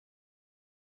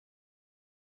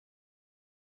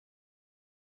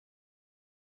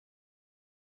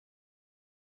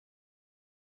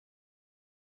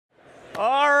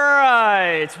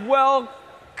right,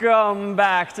 welcome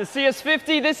back to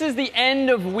CS50. This is the end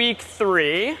of week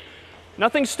 3.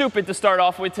 Nothing stupid to start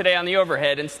off with today on the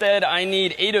overhead. Instead, I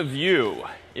need 8 of you,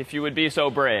 if you would be so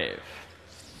brave.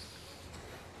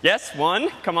 Yes, 1,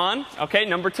 come on. OK,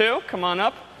 number 2, come on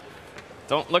up.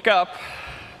 Don't look up.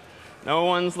 No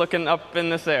one's looking up in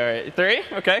this area. 3,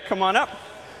 OK, come on up.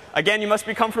 Again, you must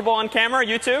be comfortable on camera.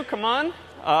 You 2, come on.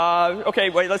 OK,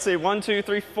 wait, let's see. 1, 2,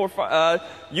 3, 4, 5.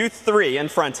 You 3 in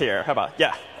front here. How about?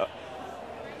 Yeah.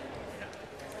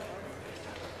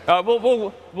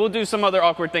 We'll do some other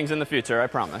awkward things in the future, I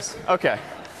promise. OK.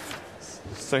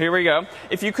 So here we go.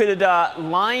 If you could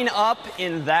line up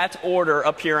in that order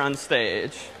up here on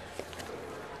stage.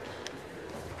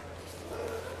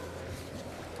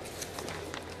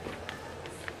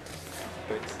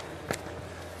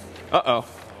 Uh-oh.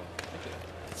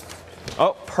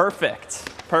 Oh, perfect.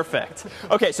 Perfect.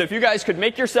 OK, so if you guys could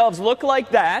make yourselves look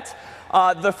like that.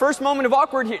 The first moment of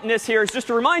awkwardness here is just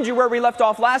to remind you where we left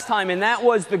off last time, and that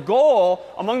was the goal.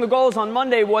 Among the goals on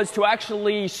Monday was to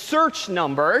actually search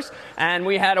numbers. And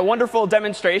we had a wonderful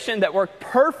demonstration that worked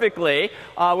perfectly,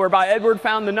 whereby Edward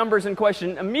found the numbers in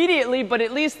question immediately. But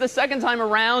at least the second time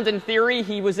around, in theory,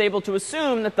 he was able to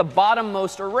assume that the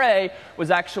bottommost array was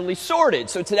actually sorted.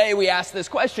 So today we asked this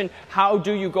question, how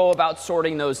do you go about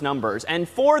sorting those numbers? And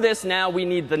for this now, we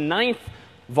need the 9th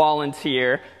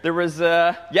volunteer. There was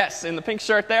yes, in the pink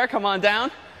shirt there. Come on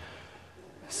down.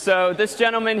 So this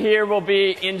gentleman here will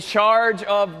be in charge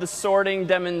of the sorting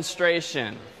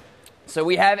demonstration. So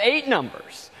we have 8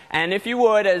 numbers. And if you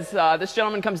would, as this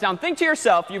gentleman comes down, think to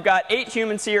yourself, you've got 8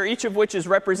 humans here, each of which is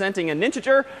representing an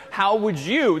integer. How would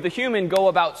you, the human, go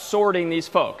about sorting these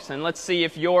folks? And let's see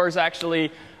if yours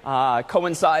actually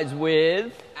coincides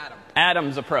with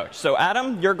Adam's approach. So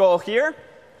Adam, your goal here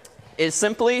is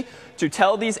simply to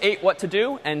tell these 8 what to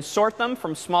do and sort them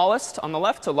from smallest on the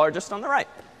left to largest on the right.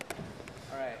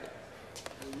 All right.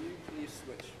 Will you please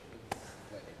switch?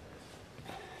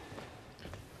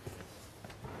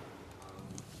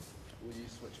 Will you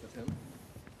switch with him?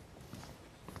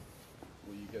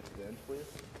 Will you go to the end, please?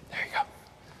 There you go.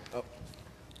 Oh.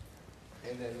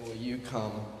 And then will you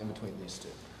come in between these 2?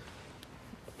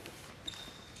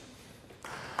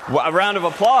 Well, a round of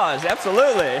applause.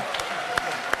 Absolutely.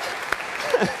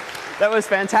 That was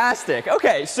fantastic.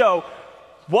 OK, so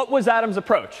what was Adam's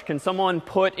approach? Can someone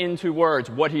put into words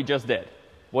what he just did?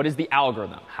 What is the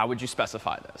algorithm? How would you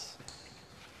specify this?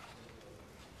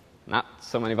 Not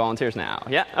so many volunteers now.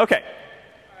 Yeah? OK. All right,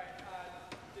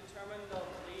 determine the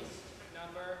least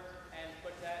number and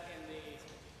put that in the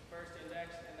first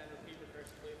index, and then repeat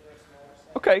recursively for a smaller set.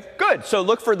 OK, good. So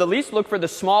look for the least, look for the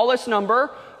smallest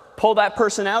number, pull that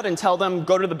person out and tell them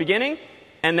go to the beginning.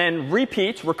 And then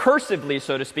repeat, recursively,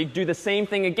 so to speak, do the same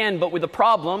thing again, but with a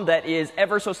problem that is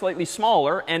ever so slightly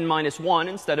smaller, n minus 1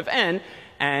 instead of n.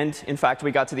 And in fact, we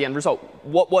got to the end result.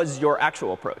 What was your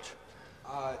actual approach?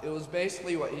 It was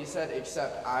basically what he said,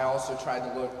 except I also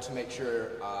tried to look to make sure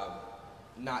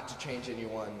not to change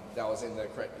anyone that was in the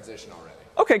correct position already.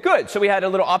 OK, good. So we had a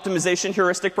little optimization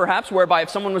heuristic, perhaps, whereby if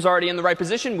someone was already in the right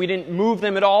position, we didn't move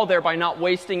them at all, thereby not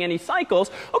wasting any cycles.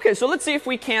 OK, so let's see if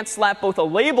we can't slap both a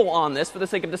label on this for the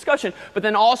sake of discussion, but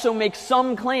then also make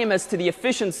some claim as to the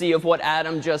efficiency of what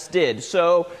Adam just did.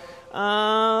 So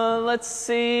let's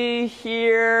see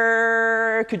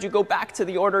here. Could you go back to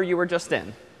the order you were just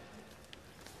in?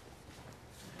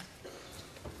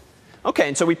 OK,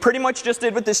 and so we pretty much just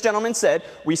did what this gentleman said.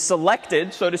 We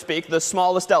selected, so to speak, the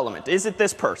smallest element. Is it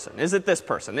this person? Is it this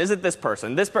person? Is it this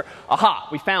person? Aha,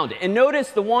 we found it. And notice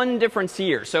the one difference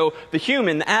here. So the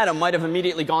human, Adam, might have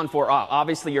immediately gone for,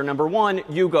 obviously you're number 1,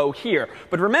 you go here.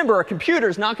 But remember, a computer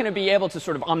is not going to be able to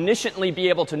sort of omnisciently be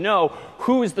able to know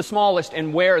who is the smallest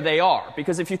and where they are.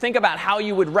 Because if you think about how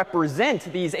you would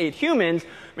represent these 8 humans,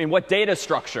 I mean, what data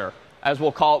structure, as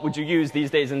we'll call it, would you use these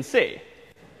days in C?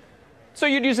 So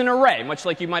you'd use an array, much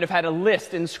like you might have had a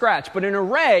list in Scratch. But an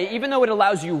array, even though it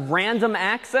allows you random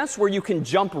access, where you can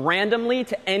jump randomly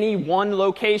to any one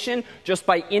location just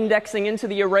by indexing into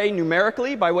the array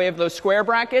numerically by way of those square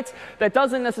brackets, that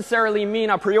doesn't necessarily mean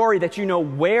a priori that you know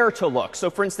where to look. So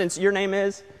for instance, your name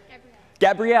is?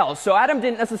 Gabrielle. So Adam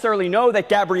didn't necessarily know that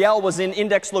Gabrielle was in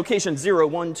index location 0,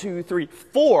 1, 2, 3,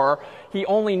 4. He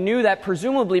only knew that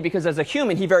presumably because as a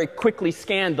human, he very quickly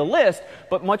scanned the list.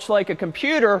 But much like a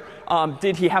computer,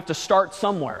 did he have to start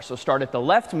somewhere? So start at the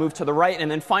left, move to the right,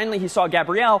 and then finally he saw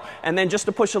Gabrielle. And then just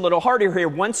to push a little harder here,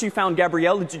 once you found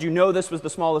Gabrielle, did you know this was the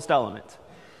smallest element?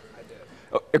 I did.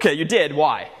 OK, you did.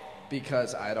 Why?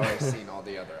 Because I had already seen all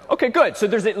the other elements. OK, good. So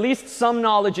there's at least some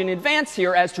knowledge in advance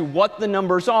here as to what the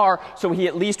numbers are, so he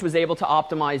at least was able to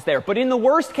optimize there. But in the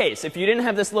worst case, if you didn't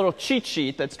have this little cheat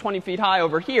sheet that's 20 feet high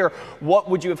over here, what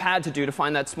would you have had to do to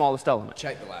find that smallest element?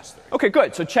 Check the last 3. OK,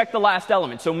 good. So check the last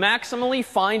element. So maximally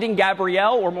finding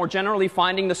Gabrielle, or more generally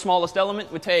finding the smallest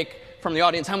element, would take, from the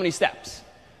audience, how many steps?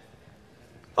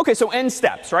 OK, so n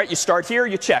steps, right? You start here,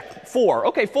 you check. 4.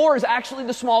 OK, 4 is actually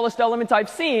the smallest element I've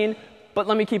seen. But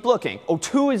let me keep looking. Oh,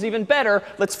 2 is even better.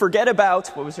 Let's forget about,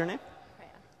 what was her name?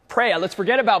 Preya. Let's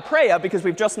forget about Preya, because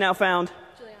we've just now found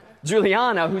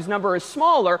Juliana, whose number is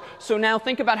smaller. So now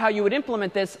think about how you would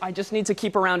implement this. I just need to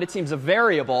keep around, it seems, a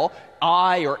variable,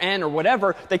 I or n or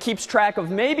whatever, that keeps track of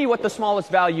maybe what the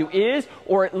smallest value is,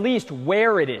 or at least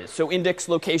where it is. So index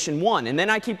location 1. And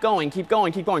then I keep going, keep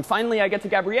going, keep going. Finally, I get to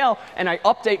Gabrielle, and I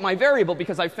update my variable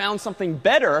because I found something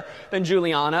better than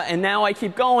Juliana. And now I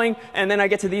keep going, and then I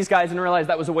get to these guys and realize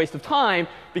that was a waste of time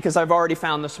because I've already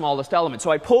found the smallest element.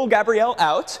 So I pull Gabrielle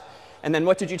out. And then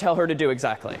what did you tell her to do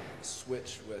exactly?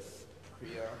 Switch with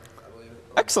Priya, I believe.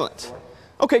 Excellent.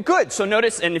 OK, good. So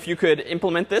notice, and if you could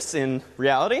implement this in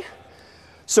reality.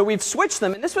 So we've switched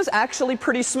them. And this was actually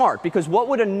pretty smart, because what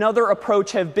would another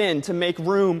approach have been to make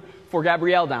room for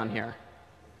Gabrielle down here?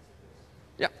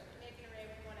 Yeah.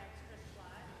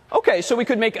 OK, so we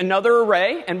could make another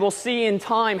array. And we'll see in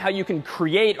time how you can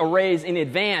create arrays in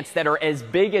advance that are as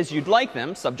big as you'd like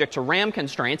them, subject to RAM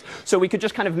constraints. So we could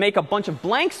just kind of make a bunch of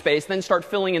blank space, then start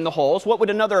filling in the holes. What would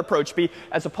another approach be,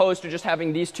 as opposed to just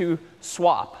having these two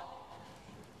swap?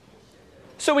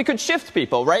 So we could shift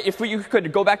people, right? If you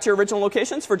could go back to your original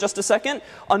locations for just a second.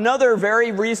 Another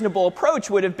very reasonable approach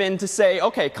would have been to say,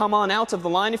 OK, come on out of the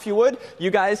line, if you would.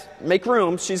 You guys make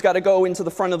room. She's got to go into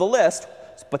the front of the list.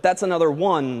 But that's another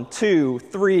 1, 2,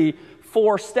 3,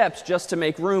 4 steps just to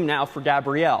make room now for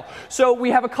Gabrielle. So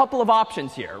we have a couple of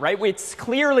options here, right? It's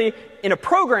clearly, in a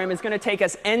program, it's going to take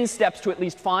us n steps to at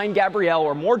least find Gabrielle,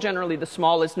 or more generally, the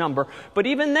smallest number. But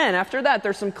even then, after that,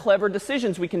 there's some clever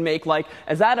decisions we can make, like,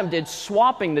 as Adam did,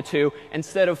 swapping the two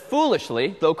instead of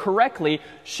foolishly, though correctly,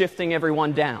 shifting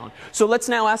everyone down. So let's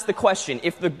now ask the question.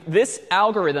 If this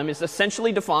algorithm is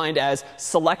essentially defined as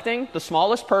selecting the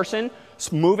smallest person,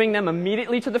 moving them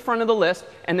immediately to the front of the list,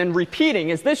 and then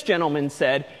repeating, as this gentleman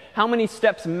said, how many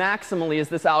steps maximally is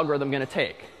this algorithm going to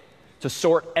take to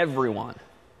sort everyone?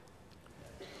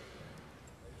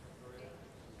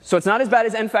 So it's not as bad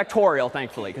as n factorial,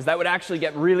 thankfully, because that would actually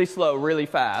get really slow really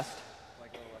fast.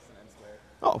 Like a little less than n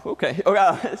squared. Oh,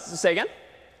 OK. Say again?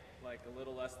 Like a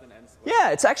little less than n squared. Yeah,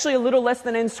 it's actually a little less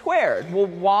than n squared. Well,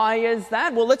 why is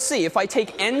that? Well, let's see. If I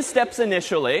take n steps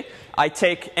initially, I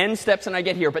take n steps and I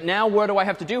get here. But now what do I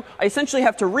have to do? I essentially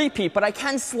have to repeat, but I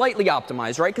can slightly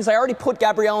optimize, right? Because I already put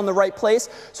Gabrielle in the right place,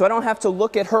 so I don't have to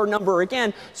look at her number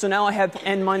again. So now I have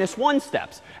n minus 1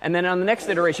 steps. And then on the next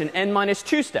iteration, n minus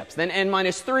 2 steps. Then n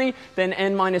minus 3, then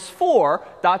n minus 4,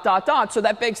 dot, dot, dot. So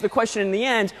that begs the question in the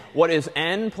end, what is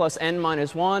n plus n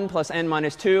minus 1 plus n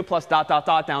minus 2 plus dot, dot,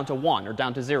 dot down to 1 or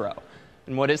down to 0?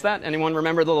 And what is that? Anyone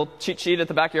remember the little cheat sheet at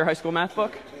the back of your high school math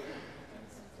book?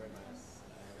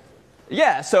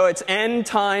 Yeah, so it's n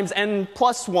times n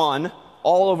plus 1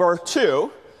 all over 2,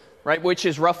 right, which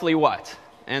is roughly what?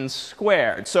 N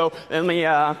squared. So let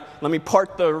me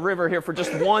part the river here for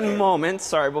just one moment.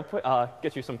 Sorry, we'll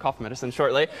get you some cough medicine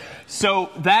shortly. So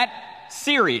that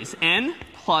series, n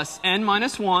plus n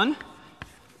minus 1,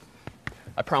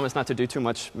 I promise not to do too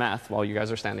much math while you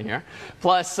guys are standing here,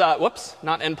 plus, whoops,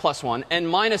 not n plus 1, n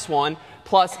minus 1,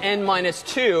 plus n minus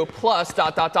 2, plus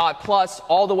dot, dot, dot, plus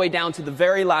all the way down to the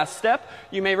very last step.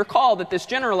 You may recall that this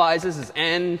generalizes as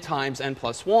n times n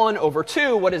plus 1 over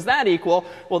 2. What does that equal?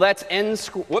 Well, that's n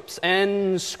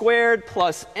squared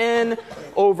plus n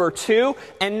over 2.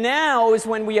 And now is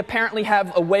when we apparently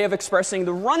have a way of expressing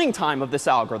the running time of this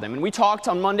algorithm. And we talked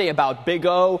on Monday about big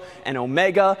O and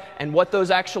omega and what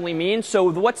those actually mean.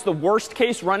 So what's the worst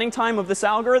case running time of this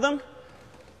algorithm?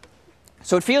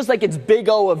 So it feels like it's big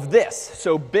O of this.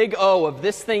 So big O of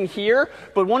this thing here.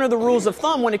 But one of the rules of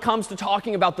thumb when it comes to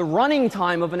talking about the running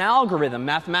time of an algorithm,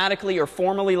 mathematically or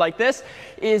formally like this,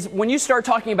 is when you start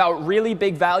talking about really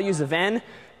big values of n,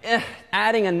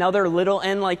 adding another little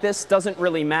n like this doesn't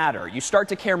really matter. You start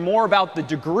to care more about the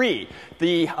degree,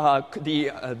 the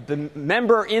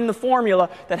member in the formula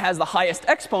that has the highest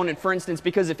exponent, for instance,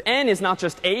 because if n is not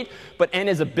just 8, but n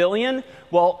is a billion,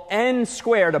 well, n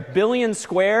squared, a billion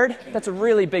squared, that's a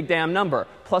really big damn number.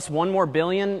 Plus 1 more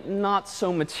billion, not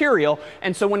so material.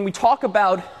 And so when we talk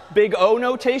about big O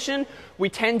notation, we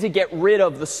tend to get rid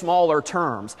of the smaller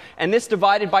terms. And this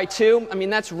divided by 2, I mean,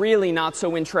 that's really not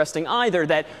so interesting either,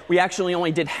 that we actually actually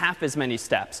only did half as many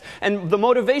steps. And the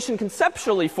motivation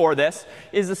conceptually for this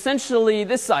is essentially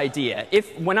this idea.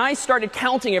 When I started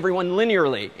counting everyone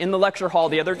linearly in the lecture hall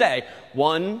the other day,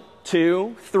 1,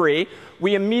 2, 3,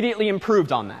 we immediately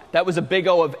improved on that. That was a big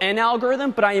O of n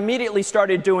algorithm, but I immediately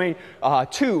started doing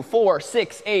 2, 4,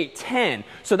 6, 8, 10.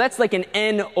 So that's like an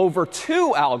n over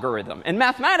 2 algorithm. And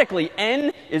mathematically,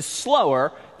 n is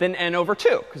slower than n over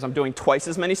 2, because I'm doing twice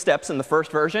as many steps in the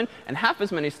first version and half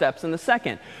as many steps in the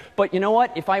second. But you know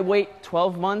what? If I wait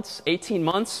 12 months, 18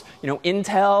 months,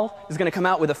 Intel is going to come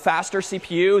out with a faster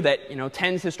CPU that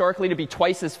tends historically to be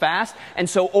twice as fast. And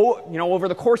so over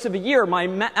the course of a year,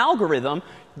 my algorithm,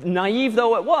 naive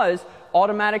though it was,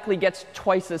 automatically gets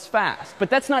twice as fast. But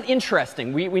that's not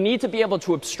interesting. We need to be able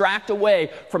to abstract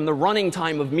away from the running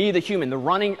time of me, the human,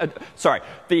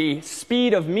 the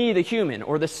speed of me, the human,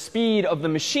 or the speed of the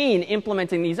machine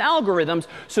implementing these algorithms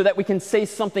so that we can say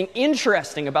something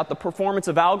interesting about the performance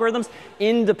of algorithms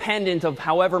independent of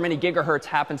however many gigahertz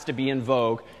happens to be in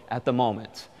vogue at the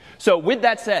moment. So with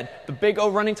that said, the big O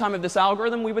running time of this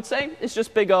algorithm, we would say, is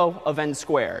just big O of n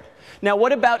squared. Now,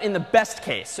 what about in the best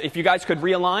case? If you guys could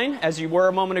realign, as you were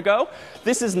a moment ago.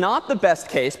 This is not the best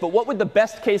case, but what would the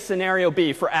best case scenario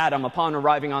be for Adam upon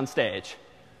arriving on stage?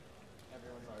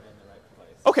 Everyone's already in the right place.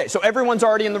 OK, so everyone's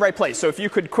already in the right place. So if you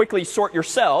could quickly sort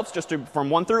yourselves, just from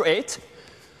 1 through 8.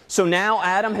 So now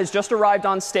Adam has just arrived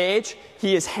on stage.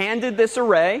 He is handed this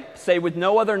array, say with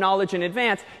no other knowledge in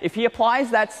advance. If he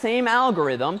applies that same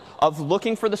algorithm of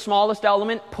looking for the smallest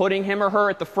element, putting him or her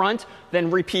at the front,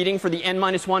 then repeating for the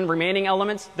n-1 remaining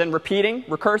elements, then repeating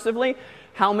recursively,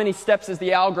 how many steps is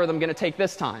the algorithm going to take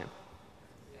this time?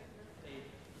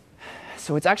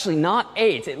 So it's actually not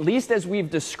 8. At least as we've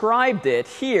described it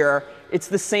here, it's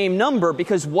the same number,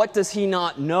 because what does he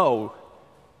not know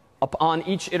upon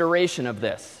each iteration of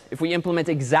this, if we implement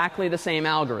exactly the same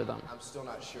algorithm? I'm still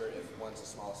not sure if one's the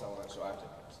smallest element, so I have to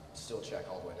still check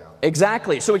all the way down.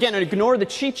 Exactly. So again, ignore the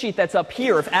cheat sheet that's up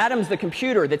here. If Adam's the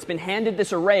computer that's been handed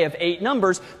this array of 8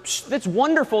 numbers, that's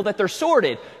wonderful that they're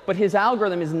sorted. But his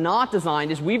algorithm is not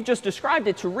designed, as we've just described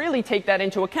it, to really take that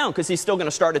into account, because he's still going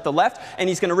to start at the left, and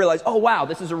he's going to realize, oh, wow,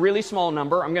 this is a really small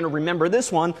number. I'm going to remember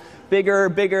this one. Bigger,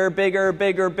 bigger, bigger,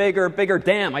 bigger, bigger, bigger.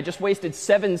 Damn, I just wasted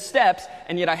 7 steps,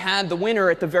 and yet I had the winner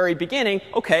at the very beginning.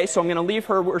 OK, so I'm going to leave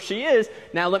her where she is.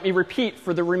 Now let me repeat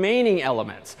for the remaining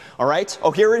elements. All right?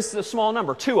 Oh, here is the small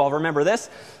number, 2. I'll remember this.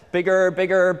 Bigger,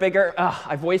 bigger, bigger.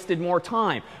 I've wasted more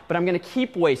time. But I'm going to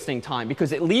keep wasting time,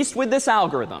 because at least with this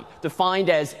algorithm, defined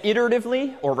as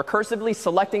iteratively or recursively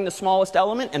selecting the smallest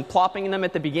element and plopping them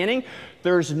at the beginning,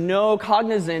 there's no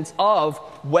cognizance of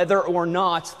whether or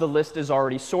not the list is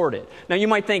already sorted. Now, you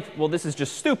might think, well, this is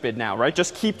just stupid now, right?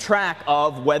 Just keep track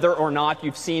of whether or not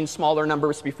you've seen smaller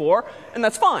numbers before, and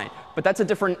that's fine. But that's a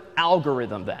different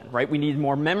algorithm then, right? We need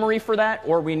more memory for that,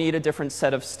 or we need a different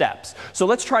set of steps. So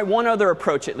let's try one other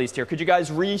approach at least here. Could you guys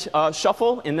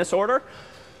reshuffle in this order?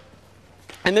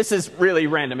 And this is really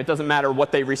random. It doesn't matter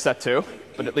what they reset to,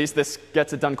 but at least this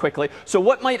gets it done quickly. So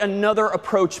what might another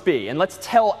approach be? And let's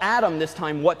tell Adam this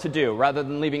time what to do rather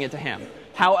than leaving it to him.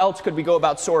 How else could we go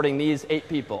about sorting these 8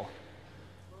 people?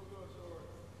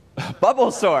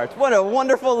 Bubble sort. What a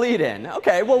wonderful lead-in.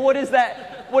 OK, well, what does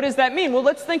that mean? Well,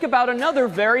 let's think about another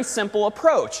very simple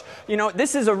approach.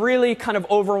 This is a really kind of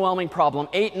overwhelming problem.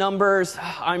 8 numbers.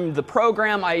 I'm the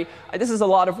program. This is a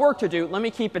lot of work to do. Let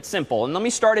me keep it simple. And let me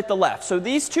start at the left. So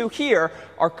these 2 here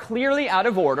are clearly out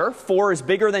of order. 4 is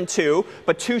bigger than 2,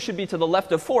 but 2 should be to the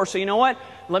left of 4. So you know what?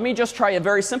 Let me just try a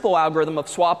very simple algorithm of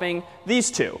swapping these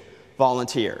 2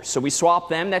 volunteers. So we swap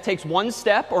them. That takes 1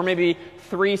 step, or maybe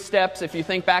 3 steps if you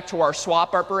think back to our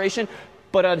swap operation,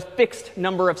 but a fixed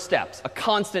number of steps, a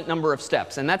constant number of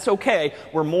steps. And that's OK.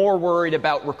 We're more worried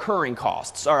about recurring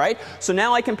costs. All right? So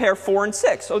now I compare 4 and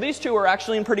 6. So these 2 are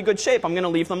actually in pretty good shape. I'm going to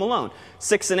leave them alone.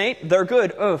 6 and 8, they're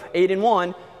good. 8 and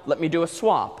 1, let me do a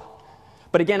swap.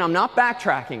 But again, I'm not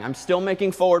backtracking. I'm still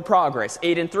making forward progress.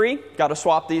 8 and 3, got to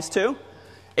swap these 2.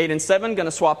 8 and 7, going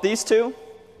to swap these 2.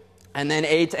 And then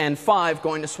 8 and 5,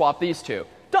 going to swap these 2.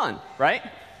 Done, right?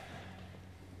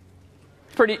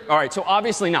 All right, so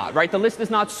obviously not, right? The list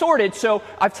is not sorted, so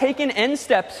I've taken n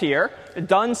steps here,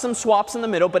 done some swaps in the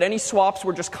middle, but any swaps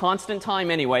were just constant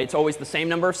time anyway. It's always the same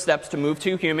number of steps to move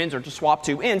 2 humans or to swap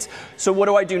 2 ints. So what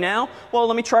do I do now? Well,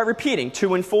 let me try repeating.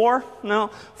 2 and 4? No.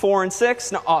 4 and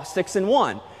 6? No. 6 and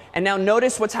 1. And now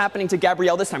notice what's happening to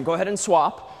Gabrielle this time. Go ahead and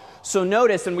swap. So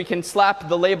notice, and we can slap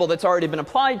the label that's already been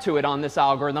applied to it on this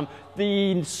algorithm,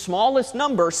 the smallest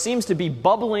number seems to be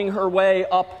bubbling her way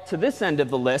up to this end of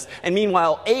the list. And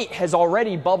meanwhile, 8 has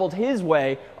already bubbled his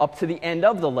way up to the end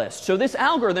of the list. So this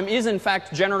algorithm is, in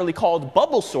fact, generally called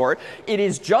bubble sort. It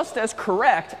is just as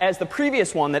correct as the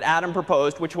previous one that Adam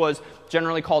proposed, which was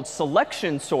generally called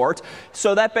selection sort.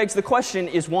 So that begs the question,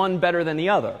 is one better than the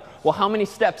other? Well, how many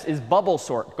steps is bubble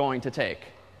sort going to take?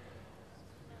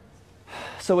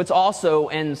 So it's also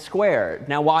n squared.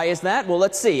 Now, why is that? Well,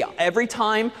 let's see. Every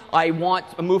time I want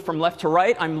a move from left to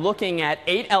right, I'm looking at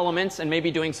 8 elements and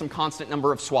maybe doing some constant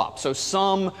number of swaps. So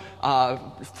some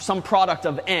product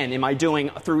of n am I doing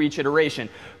through each iteration.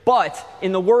 But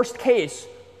in the worst case,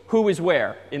 who is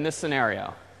where in this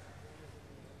scenario?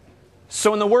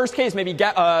 So in the worst case, maybe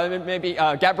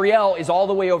Gabrielle is all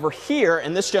the way over here,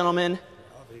 and this gentleman,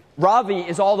 Ravi,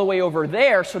 is all the way over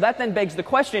there. So that then begs the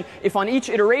question, if on each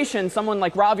iteration someone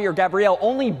like Ravi or Gabrielle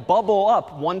only bubble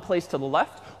up one place to the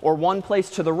left or one place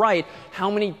to the right,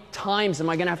 how many times am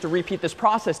I going to have to repeat this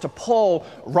process to pull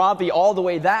Ravi all the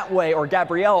way that way or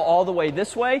Gabrielle all the way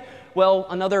this way? Well,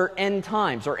 another n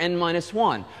times, or n minus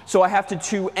 1. So I have to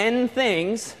do n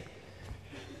things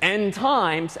n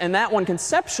times, and that one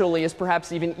conceptually is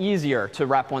perhaps even easier to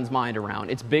wrap one's mind around.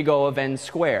 It's big O of n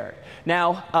squared.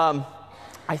 Now,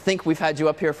 I think we've had you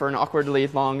up here for an awkwardly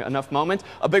long enough moment.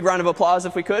 A big round of applause,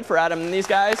 if we could, for Adam and these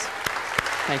guys.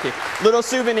 Thank you. Little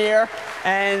souvenir.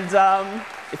 And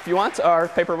if you want, our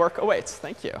paperwork awaits.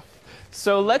 Thank you.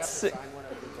 So let's see.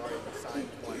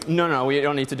 No, we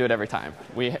don't need to do it every time.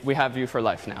 We have you for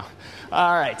life now.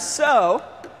 All right. So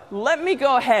let me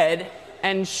go ahead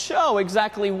and show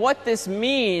exactly what this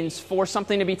means for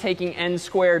something to be taking n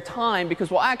squared time,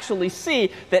 because we'll actually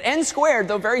see that n squared,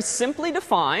 though very simply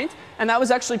defined, and that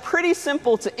was actually pretty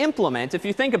simple to implement. If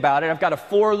you think about it, I've got a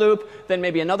for loop, then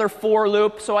maybe another for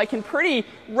loop. So I can pretty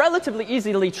relatively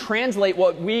easily translate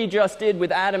what we just did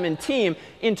with Adam and team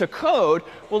into code.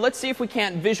 Well, let's see if we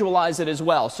can't visualize it as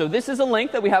well. So this is a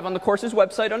link that we have on the course's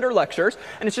website under lectures.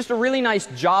 And it's just a really nice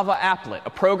Java applet,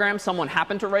 a program someone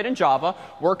happened to write in Java,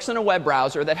 works in a web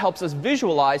browser that helps us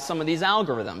visualize some of these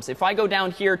algorithms. If I go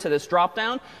down here to this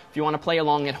dropdown, if you want to play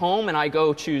along at home, and I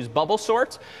go choose bubble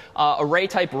sort, array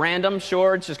type random,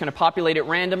 sure, it's just going to populate it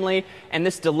randomly. And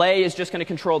this delay is just going to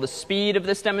control the speed of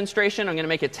this demonstration. I'm going to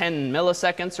make it 10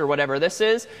 milliseconds or whatever this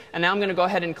is. And now I'm going to go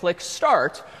ahead and click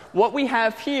Start. What we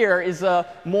have here is a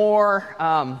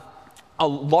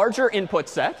larger input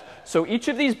set. So each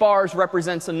of these bars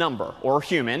represents a number, or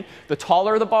human. The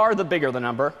taller the bar, the bigger the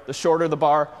number. The shorter the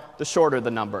bar, the shorter the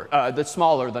number, the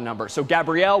smaller the number. So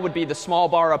Gabrielle would be the small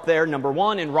bar up there, number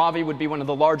 1, and Ravi would be one of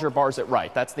the larger bars at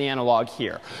right. That's the analog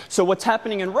here. So what's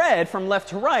happening in red from left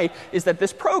to right is that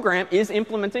this program is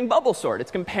implementing bubble sort. It's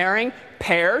comparing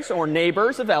pairs or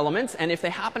neighbors of elements, and if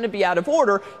they happen to be out of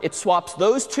order, it swaps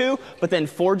those two, but then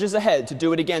forges ahead to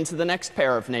do it again to the next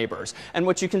pair of neighbors. And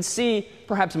what you can see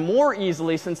perhaps more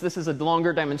easily, since this is a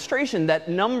longer demonstration, that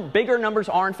bigger numbers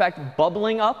are in fact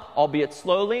bubbling up, albeit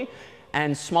slowly,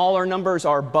 and smaller numbers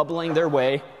are bubbling their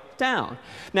way down.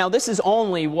 Now, this is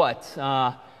only what?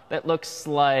 That looks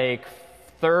like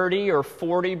 30 or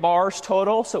 40 bars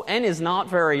total. So n is not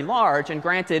very large. And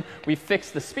granted, we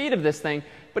fixed the speed of this thing,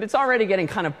 but it's already getting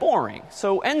kind of boring.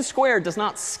 So n squared does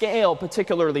not scale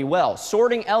particularly well.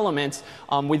 Sorting elements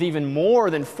with even more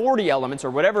than 40 elements, or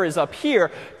whatever is up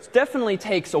here, definitely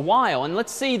takes a while. And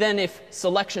let's see then if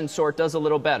selection sort does a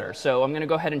little better. So I'm going to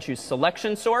go ahead and choose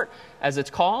selection sort, as it's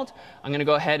called. I'm going to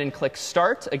go ahead and click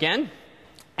Start again.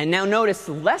 And now notice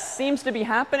less seems to be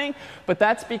happening, but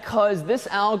that's because this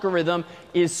algorithm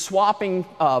is swapping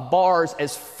bars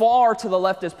as far to the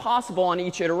left as possible on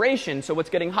each iteration. So what's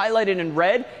getting highlighted in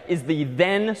red is the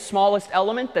then smallest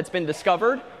element that's been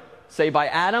discovered, say by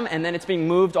Adam, and then it's being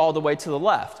moved all the way to the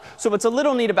left. So what's a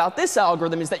little neat about this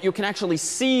algorithm is that you can actually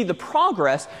see the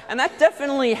progress, and that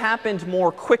definitely happened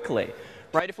more quickly.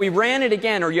 Right? If we ran it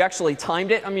again, or you actually timed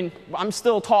it, I mean, I'm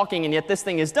still talking, and yet this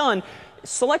thing is done.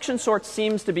 Selection sort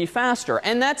seems to be faster.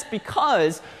 And that's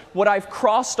because what I've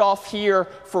crossed off here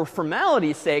for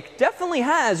formality's sake definitely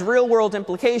has real-world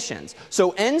implications.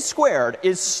 So n squared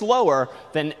is slower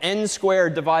than n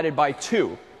squared divided by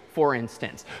 2, for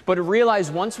instance. But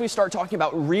realize once we start talking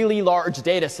about really large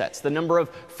data sets, the number of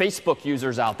Facebook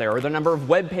users out there, or the number of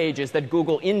web pages that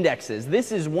Google indexes,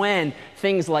 this is when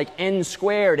things like n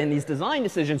squared and these design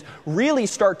decisions really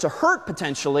start to hurt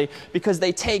potentially, because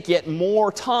they take yet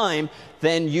more time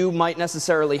than you might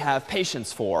necessarily have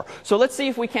patience for. So let's see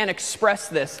if we can express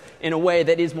this in a way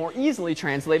that is more easily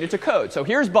translated to code. So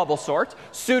here's bubble sort,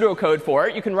 pseudocode for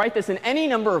it. You can write this in any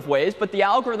number of ways, but the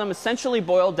algorithm essentially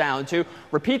boiled down to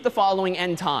repeat the following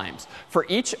n times. For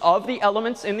each of the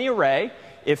elements in the array,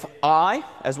 if I,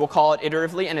 as we'll call it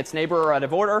iteratively, and its neighbor are out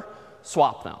of order,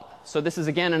 swap them. So this is,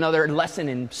 again, another lesson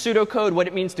in pseudocode, what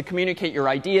it means to communicate your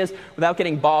ideas without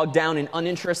getting bogged down in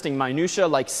uninteresting minutiae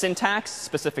like syntax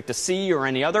specific to C or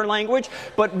any other language.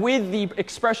 But with the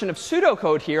expression of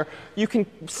pseudocode here, you can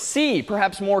see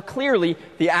perhaps more clearly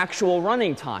the actual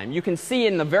running time. You can see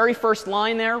in the very first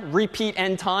line there, repeat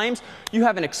n times. You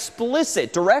have an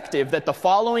explicit directive that the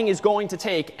following is going to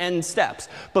take n steps.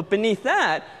 But beneath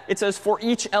that, it says for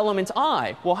each element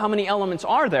I. Well, how many elements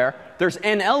are there? There's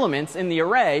n elements in the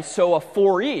array, so a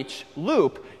for each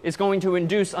loop is going to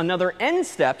induce another n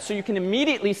steps. So you can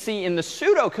immediately see in the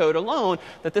pseudocode alone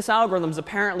that this algorithm is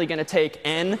apparently going to take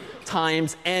n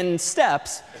times n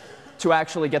steps to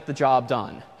actually get the job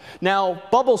done. Now,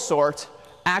 bubble sort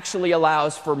actually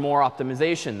allows for more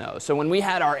optimization, though. So when we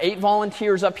had our 8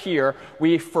 volunteers up here,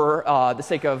 we, for the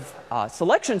sake of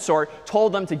selection sort,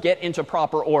 told them to get into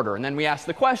proper order. And then we asked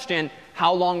the question,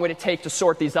 how long would it take to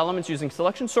sort these elements using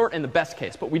selection sort in the best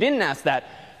case? But we didn't ask that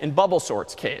in bubble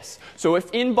sort's case. So if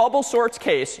in bubble sort's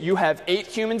case you have 8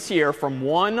 humans here from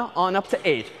 1 on up to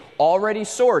 8 already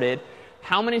sorted,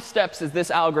 how many steps is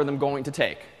this algorithm going to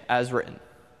take as written?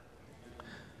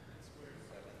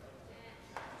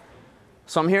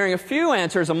 So I'm hearing a few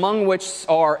answers, among which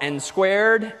are n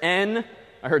squared, n,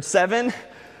 I heard 7.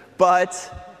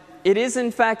 But it is,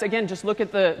 in fact, again, just look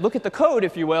at the code,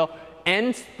 if you will.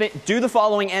 Do the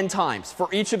following n times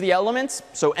for each of the elements,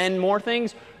 so n more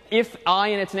things. If I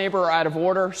and its neighbor are out of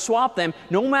order, swap them,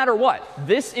 no matter what.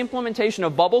 This implementation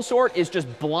of bubble sort is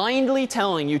just blindly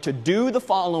telling you to do the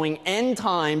following n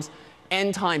times,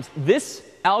 n times. This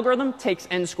algorithm takes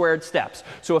n squared steps.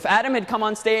 So if Adam had come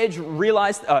on stage,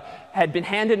 realized, had been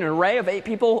handed an array of 8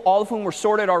 people, all of whom were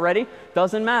sorted already,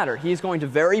 doesn't matter. He's going to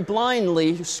very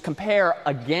blindly compare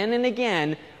again and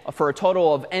again for a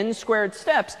total of n squared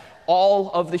steps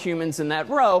all of the humans in that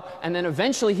row, and then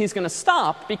eventually he's going to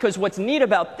stop, because what's neat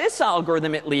about this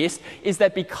algorithm, at least, is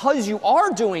that because you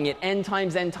are doing it n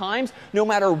times, no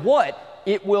matter what,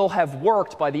 it will have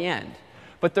worked by the end.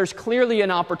 But there's clearly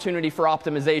an opportunity for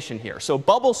optimization here. So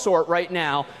bubble sort right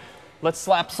now, let's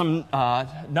slap some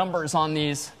numbers on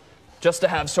these just to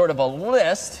have sort of a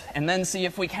list, and then see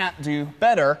if we can't do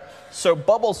better. So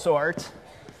bubble sort.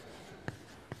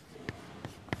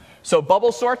 So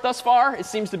bubble sort thus far, it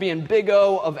seems to be in big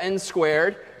O of n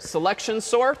squared. Selection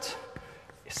sort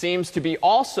seems to be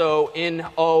also in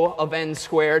O of n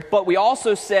squared. But we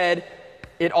also said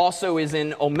it also is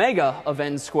in omega of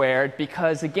n squared,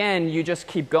 because, again, you just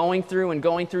keep going through and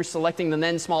going through, selecting the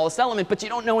then smallest element, but you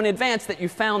don't know in advance that you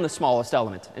found the smallest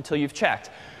element until you've checked.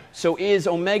 So is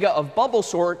omega of bubble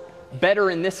sort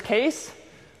better in this case?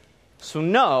 So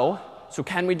no. So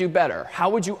can we do better? How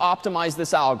would you optimize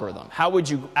this algorithm? How would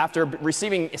you, after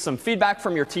receiving some feedback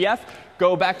from your TF,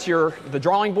 go back to the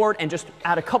drawing board and just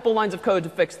add a couple lines of code to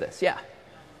fix this? Yeah?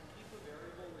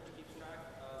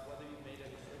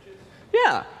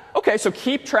 Yeah. OK, so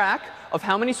keep track of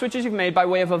how many switches you've made by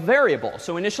way of a variable.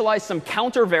 So initialize some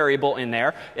counter variable in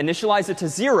there, initialize it to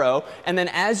 0, and then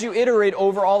as you iterate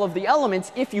over all of the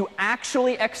elements, if you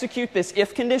actually execute this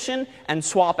if condition and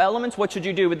swap elements, what should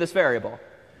you do with this variable?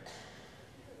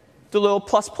 The little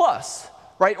plus plus,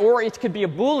 right? Or it could be a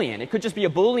Boolean. It could just be a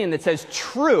Boolean that says,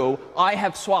 true, I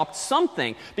have swapped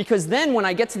something. Because then when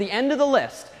I get to the end of the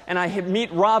list and I meet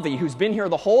Ravi, who's been here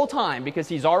the whole time because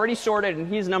he's already sorted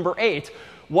and he's number 8,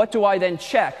 what do I then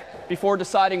check before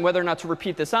deciding whether or not to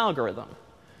repeat this algorithm?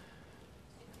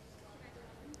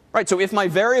 Right, so if my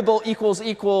variable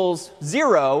equals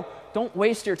 0, don't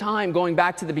waste your time going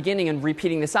back to the beginning and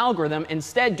repeating this algorithm.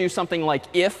 Instead, do something like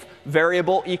if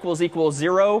variable equals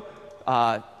 0,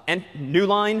 and new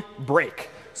line, break.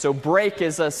 So break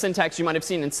is a syntax you might have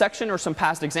seen in section or some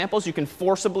past examples. You can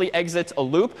forcibly exit a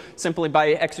loop simply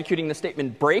by executing the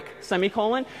statement break,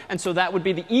 semicolon. And so that would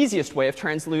be the easiest way of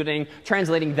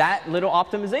translating that little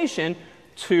optimization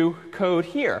to code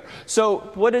here. So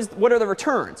what are the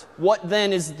returns? What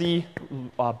then is the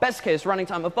best case running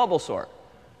time of bubble sort?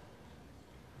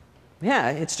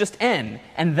 Yeah, it's just n.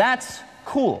 And that's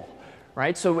cool.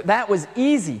 Right? So that was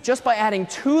easy just by adding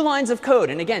 2 lines of code.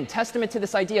 And again, testament to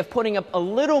this idea of putting up a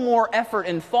little more effort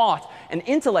and thought and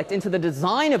intellect into the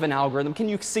design of an algorithm. Can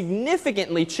you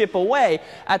significantly chip away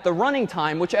at the running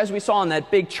time, which, as we saw on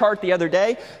that big chart the other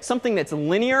day, something that's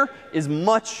linear is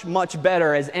much, much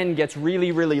better as n gets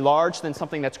really, really large than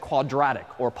something that's quadratic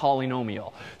or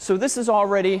polynomial. So this is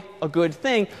already a good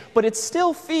thing, but it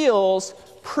still feels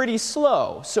pretty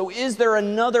slow. So is there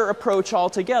another approach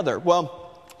altogether? Well,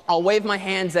 I'll wave my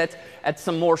hands at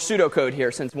some more pseudocode here,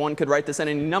 since one could write this in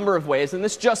any number of ways. And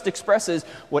this just expresses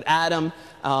what Adam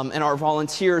and our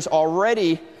volunteers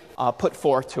already put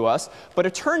forth to us. But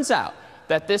it turns out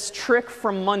that this trick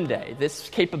from Monday, this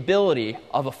capability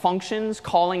of a function's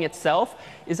calling itself,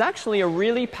 is actually a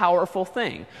really powerful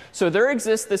thing. So there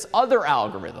exists this other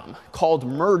algorithm called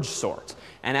merge sort.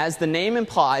 And as the name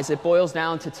implies, it boils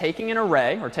down to taking an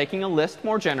array, or taking a list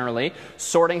more generally,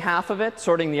 sorting half of it,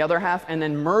 sorting the other half, and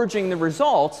then merging the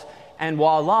results. And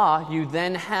voila, you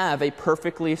then have a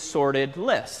perfectly sorted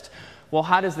list. Well,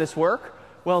 how does this work?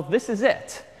 Well, this is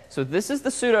it. So this is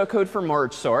the pseudocode for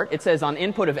merge sort. It says on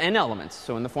input of n elements,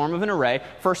 so in the form of an array,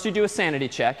 first you do a sanity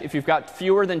check. If you've got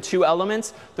fewer than 2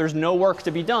 elements, there's no work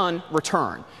to be done,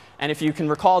 return. And if you can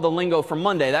recall the lingo from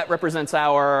Monday, that represents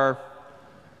our...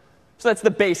 So that's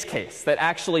the base case that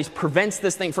actually prevents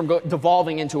this thing from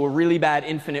devolving into a really bad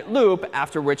infinite loop,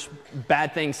 after which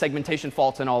bad things, segmentation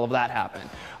faults, and all of that happen.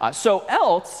 So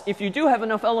else, if you do have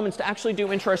enough elements to actually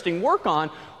do interesting work on,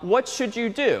 what should you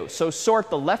do? So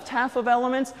sort the left half of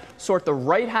elements, sort the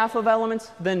right half of elements,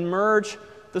 then merge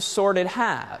the sorted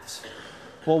halves.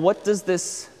 Well, what does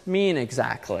this mean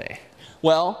exactly?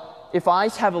 Well, if I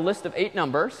have a list of 8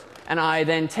 numbers, and I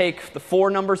then take the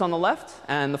 4 numbers on the left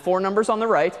and the 4 numbers on the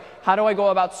right, how do I go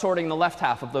about sorting the left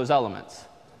half of those elements?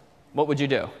 What would you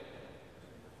do?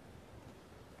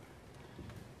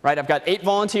 Right, I've got 8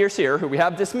 volunteers here who we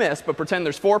have dismissed, but pretend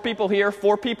there's 4 people here,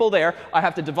 4 people there. I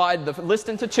have to divide the list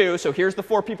into 2, so here's the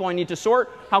 4 people I need to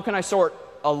sort. How can I sort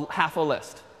half a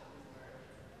list?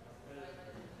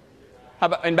 How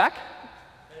about in back?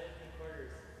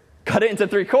 Cut it into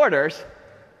 3/4.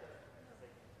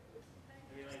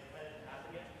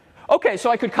 OK, so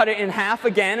I could cut it in half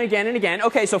again, again, and again.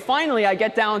 OK, so finally I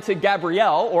get down to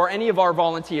Gabrielle or any of our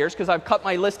volunteers, because I've cut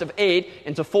my list of 8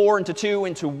 into 4, into 2,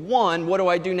 into 1. What do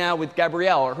I do now with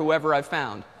Gabrielle or whoever I've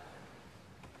found?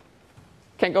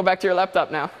 Can't go back to your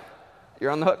laptop now.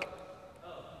 You're on the hook.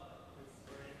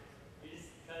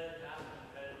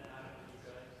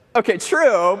 OK,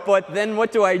 true. But then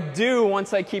what do I do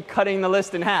once I keep cutting the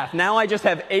list in half? Now I just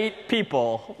have 8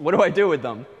 people. What do I do with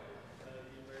them?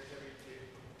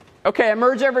 OK, I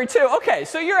merge every 2. OK,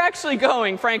 so you're actually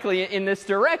going, frankly, in this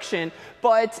direction.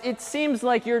 But it seems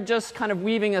like you're just kind of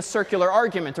weaving a circular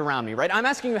argument around me, right? I'm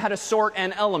asking you how to sort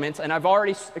n elements, and I've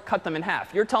already cut them in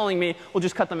half. You're telling me we'll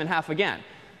just cut them in half again,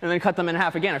 and then cut them in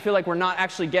half again. I feel like we're not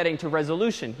actually getting to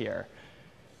resolution here.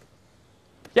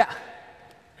 Yeah?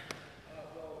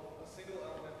 Well, a single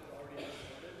element is already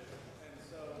sorted. And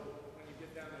so when you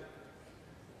get down to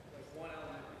like 1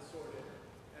 element, it's sorted.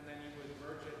 And then you would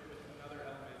merge it with another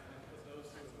element and put those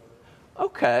 2 in order.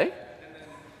 OK. And then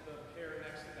the pair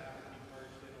next to that would be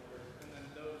merged in order. And then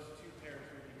those 2 pairs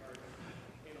would be merged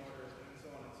in order, and so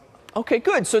on and so forth. OK,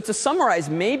 good. So to summarize,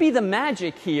 maybe the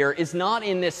magic here is not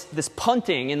in this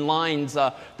punting in lines,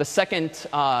 the second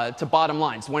to bottom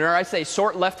lines. Whenever I say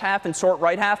sort left half and sort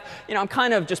right half, I'm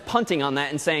kind of just punting on that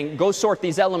and saying, go sort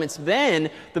these elements. Then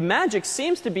the magic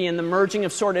seems to be in the merging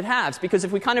of sorted halves. Because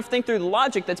if we kind of think through the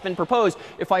logic that's been proposed,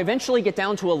 if I eventually get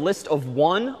down to a list of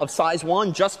 1, of size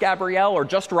 1, just Gabrielle or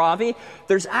just Ravi,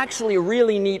 there's actually a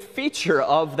really neat feature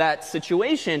of that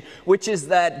situation, which is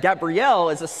that Gabrielle,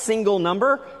 as a single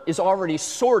number, is already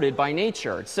sorted by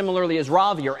nature. Similarly as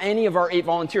Ravi or any of our 8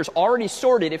 volunteers, already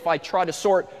sorted if I try to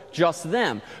sort just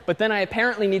them. But then I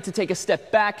apparently need to take a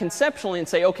step back conceptually and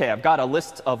say, OK, I've got a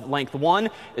list of length 1.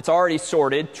 It's already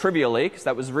sorted trivially, because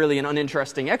that was really an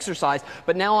uninteresting exercise.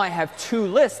 But now I have 2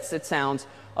 lists, it sounds,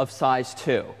 of size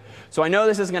 2. So I know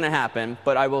this is going to happen,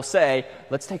 but I will say,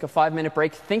 let's take a 5-minute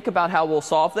break, think about how we'll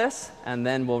solve this, and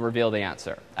then we'll reveal the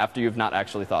answer after you've not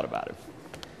actually thought about it.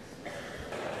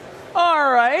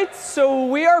 All right, so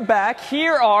we are back.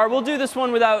 We'll do this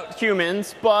one without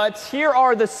humans, but here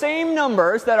are the same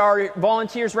numbers that our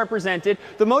volunteers represented.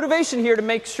 The motivation here, to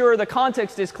make sure the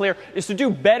context is clear, is to do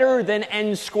better than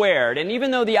n squared. And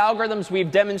even though the algorithms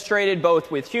we've demonstrated both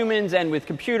with humans and with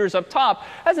computers up top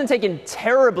hasn't taken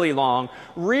terribly long,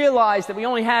 realize that we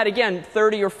only had, again,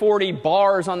 30 or 40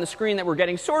 bars on the screen that were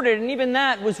getting sorted, and even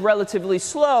that was relatively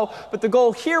slow. But the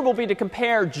goal here will be to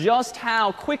compare just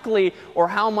how quickly or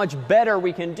how much better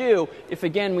we can do if,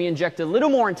 again, we inject a little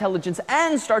more intelligence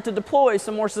and start to deploy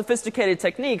some more sophisticated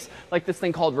techniques like this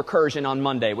thing called recursion on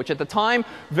Monday, which at the time,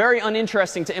 very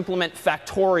uninteresting to implement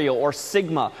factorial or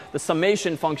sigma, the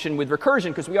summation function with recursion,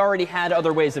 because we already had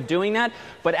other ways of doing that.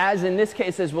 But as in this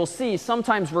case, as we'll see,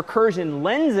 sometimes recursion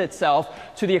lends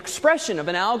itself to the expression of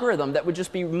an algorithm that would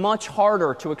just be much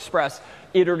harder to express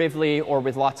iteratively or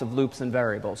with lots of loops and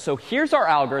variables. So here's our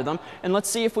algorithm, and let's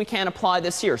see if we can apply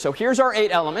this here. So here's our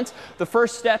 8 elements. The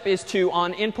first step is to,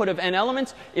 on input of n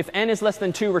elements, if n is less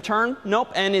than 2, return.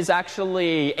 Nope, n is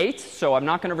actually 8, so I'm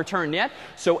not going to return yet.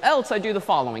 So else I do the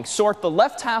following. Sort the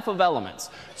left half of elements.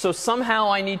 So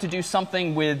somehow I need to do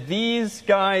something with these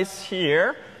guys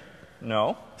here.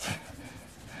 No.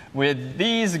 With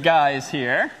these guys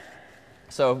here.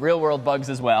 So real world bugs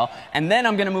as well. And then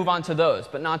I'm going to move on to those,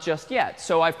 but not just yet.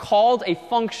 So I've called a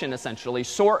function, essentially,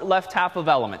 sort left half of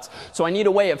elements. So I need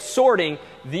a way of sorting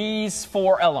these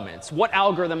 4 elements. What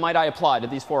algorithm might I apply to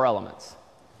these 4 elements?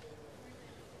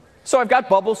 So I've got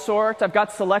bubble sort, I've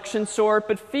got selection sort,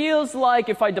 but feels like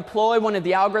if I deploy one of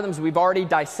the algorithms we've already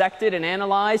dissected and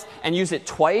analyzed and use it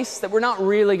twice, that we're not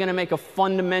really going to make a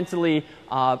fundamentally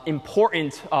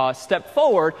important step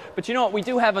forward. But you know what? We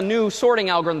do have a new sorting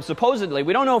algorithm, supposedly.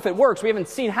 We don't know if it works. We haven't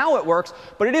seen how it works,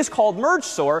 but it is called merge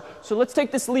sort. So let's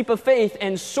take this leap of faith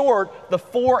and sort the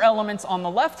 4 elements on the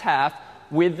left half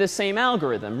with the same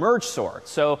algorithm, merge sort.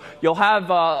 So you'll have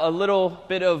a little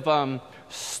bit of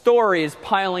stories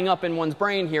piling up in one's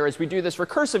brain here as we do this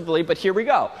recursively, but here we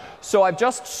go. So I've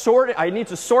just sorted, I need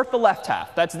to sort the left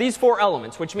half. That's these 4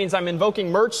 elements, which means I'm invoking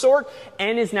merge sort.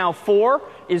 N is now 4.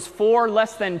 Is 4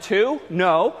 less than 2?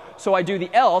 No. So I do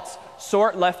the else,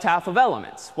 sort left half of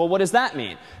elements. Well, what does that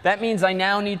mean? That means I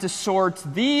now need to sort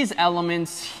these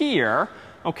elements here.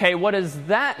 OK, what does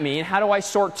that mean? How do I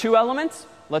sort 2 elements?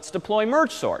 Let's deploy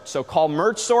merge sort. So call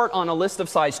merge sort on a list of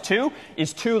size 2.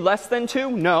 Is 2 less than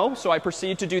 2? No. So I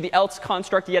proceed to do the else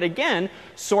construct yet again,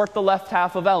 sort the left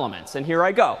half of elements. And here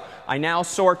I go. I now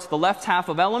sort the left half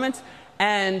of elements,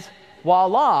 and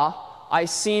voila, I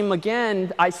seem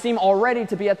already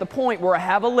to be at the point where I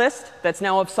have a list that's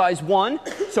now of size 1.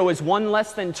 So is 1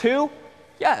 less than 2?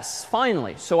 Yes,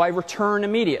 finally. So I return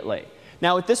immediately.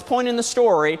 Now at this point in the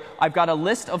story, I've got a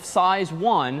list of size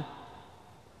 1.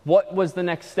 What was the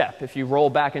next step if you roll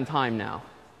back in time now?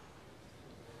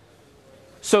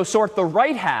 So sort the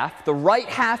right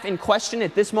half in question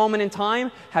at this moment in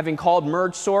time, having called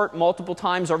merge sort multiple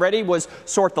times already, was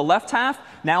sort the left half.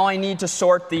 Now I need to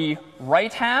sort the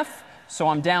right half. So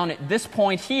I'm down at this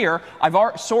point here.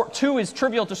 Sort 2 is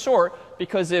trivial to sort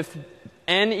because if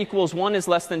n equals 1 is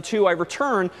less than 2, I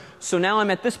return. So now I'm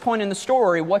at this point in the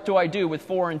story. What do I do with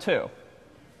 4 and 2?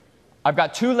 I've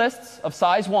got 2 lists of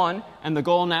size 1, and the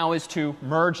goal now is to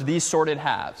merge these sorted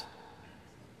halves.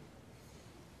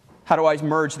 How do I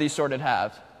merge these sorted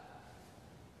halves?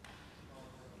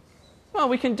 Well,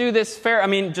 we can do this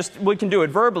we can do it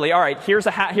verbally. All right, here's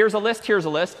a list, here's a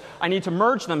list. I need to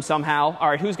merge them somehow. All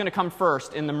right, who's going to come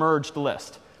first in the merged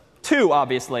list? 2,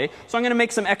 obviously. So I'm going to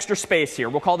make some extra space here.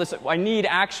 We'll call this, I need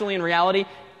actually, in reality,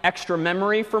 extra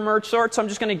memory for merge sort. So I'm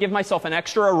just going to give myself an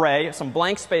extra array, some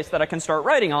blank space that I can start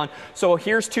writing on. So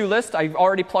here's 2 lists. I've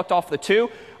already plucked off the 2.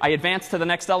 I advance to the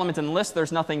next element in the list.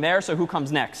 There's nothing there. So who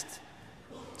comes next?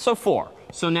 So 4.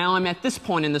 So now I'm at this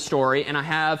point in the story, and I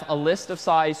have a list of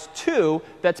size 2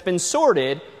 that's been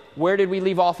sorted. Where did we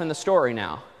leave off in the story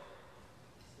now?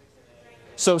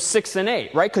 So 6 and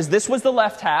 8, right? Because this was the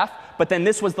left half. But then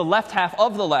this was the left half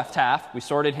of the left half. We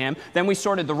sorted him. Then we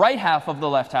sorted the right half of the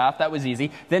left half. That was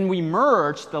easy. Then we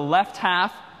merged the left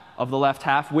half of the left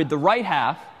half with the right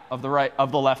half of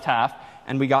the left half.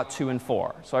 And we got 2 and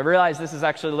 4. So I realize this is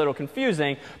actually a little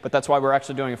confusing, but that's why we're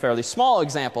actually doing a fairly small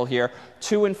example here.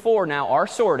 2 and 4 now are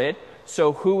sorted.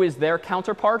 So who is their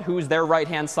counterpart? Who is their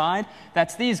right-hand side?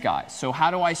 That's these guys. So how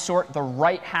do I sort the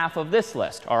right half of this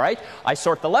list? All right. I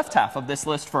sort the left half of this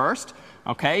list first.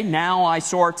 OK, now I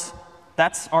sort.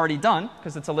 That's already done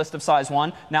because it's a list of size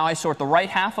 1. Now I sort the right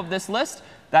half of this list.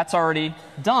 That's already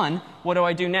done. What do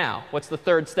I do now? What's the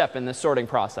third step in this sorting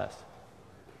process?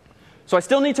 So I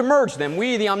still need to merge them.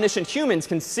 We, the omniscient humans,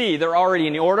 can see they're already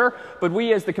in order, but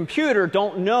we as the computer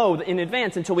don't know in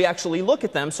advance until we actually look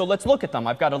at them. So let's look at them.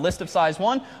 I've got a list of size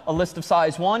 1, a list of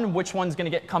size 1. Which one's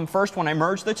going to come first when I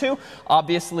merge the 2?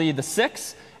 Obviously the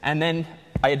 6. And then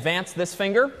I advance this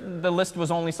finger. The list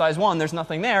was only size 1. There's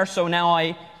nothing there. So now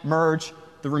I merge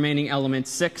the remaining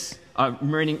elements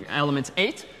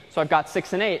 8. So I've got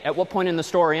 6 and 8. At what point in the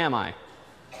story am I?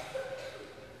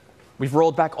 We've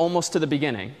rolled back almost to the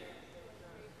beginning.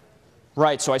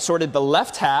 Right, so I sorted the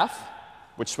left half,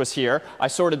 which was here. I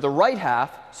sorted the right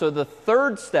half, So the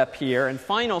third step here and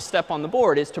final step on the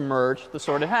board is to merge the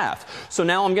sorted halves. So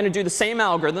now I'm going to do the same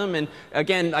algorithm. And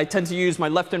again, I tend to use my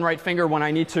left and right finger when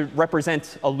I need to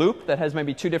represent a loop that has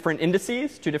maybe two different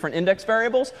indices, two different index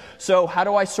variables. So how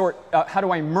do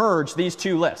I merge these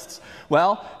two lists?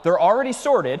 Well, they're already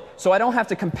sorted, so I don't have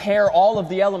to compare all of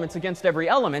the elements against every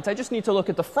element. I just need to look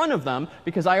at the front of them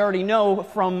because I already know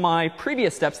from my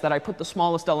previous steps that I put the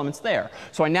smallest elements there.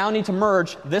 So I now need to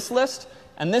merge this list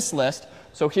and this list.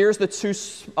 So here's the two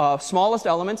smallest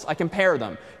elements. I compare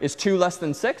them. Is 2 less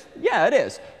than 6? Yeah, it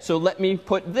is. So let me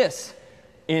put this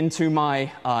into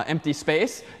my empty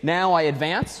space. Now I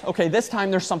advance. OK, this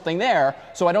time there's something there.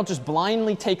 So I don't just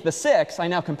blindly take the 6. I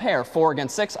now compare 4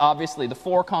 against 6. Obviously, the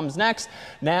 4 comes next.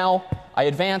 Now I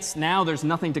advance. Now there's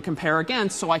nothing to compare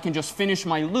against. So I can just finish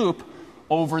my loop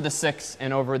over the 6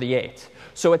 and over the 8.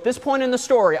 So at this point in the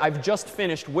story, I've just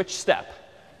finished which step?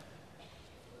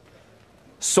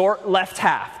 Sort left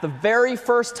half. The very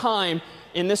first time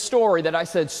in this story that I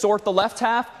said sort the left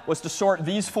half was to sort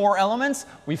these 4 elements.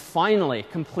 We finally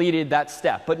completed that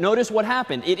step. But notice what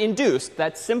happened. It induced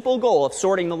that simple goal of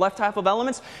sorting the left half of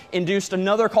elements, induced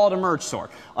another call to merge sort,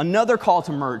 another call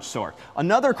to merge sort,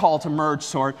 another call to merge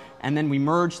sort, and then we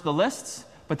merged the lists.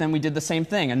 But then we did the same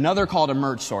thing. Another call to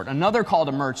merge sort, another call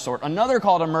to merge sort, another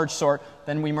call to merge sort.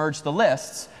 Then we merged the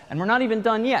lists. And we're not even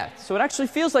done yet. So it actually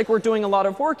feels like we're doing a lot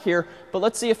of work here. But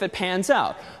let's see if it pans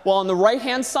out. Well, on the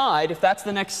right-hand side, if that's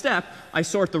the next step, I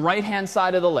sort the right-hand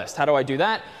side of the list. How do I do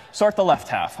that? Sort the left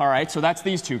half. All right, so that's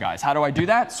these two guys. How do I do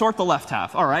that? Sort the left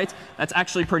half. All right, that's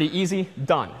actually pretty easy.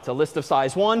 Done. It's a list of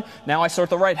size 1. Now I sort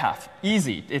the right half.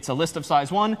 Easy. It's a list of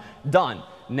size 1. Done.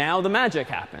 Now the magic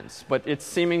happens, but it's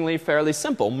seemingly fairly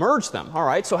simple. Merge them. All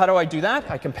right, so how do I do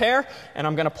that? I compare, and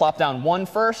I'm going to plop down 1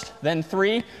 first, then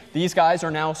 3. These guys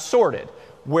are now sorted.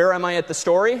 Where am I at the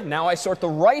story? Now I sort the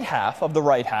right half of the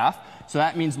right half. So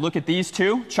that means look at these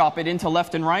two, chop it into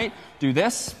left and right, do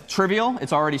this, trivial,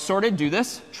 it's already sorted, do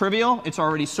this, trivial, it's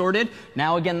already sorted.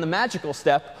 Now again, the magical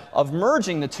step of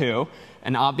merging the two.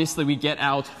 And obviously, we get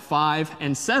out 5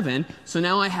 and 7. So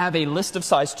now I have a list of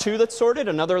size 2 that's sorted,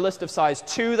 another list of size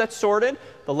 2 that's sorted,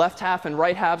 the left half and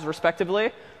right halves,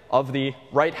 respectively, of the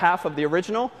right half of the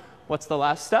original. What's the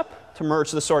last step? To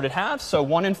merge the sorted halves. So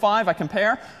 1 and 5, I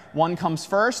compare. 1 comes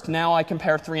first. Now I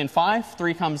compare 3 and 5.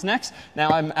 3 comes next.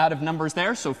 Now I'm out of numbers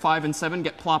there. So 5 and 7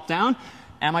 get plopped down.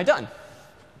 Am I done?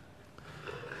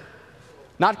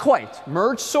 Not quite.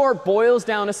 Merge sort boils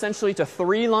down essentially to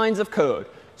 3 lines of code.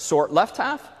 Sort left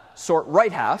half, sort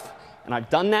right half, and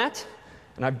I've done that,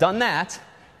 and I've done that,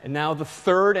 and now the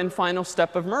third and final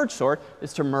step of merge sort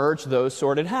is to merge those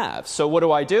sorted halves. So what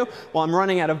do? Well, I'm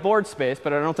running out of board space,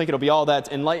 but I don't think it'll be all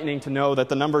that enlightening to know that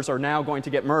the numbers are now going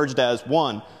to get merged as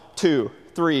 1, 2,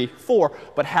 3, 4.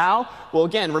 But how? Well,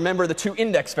 again, remember the 2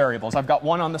 index variables. I've got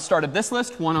 1 on the start of this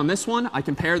list, 1 on this one. I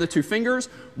compare the 2 fingers.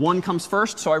 1 comes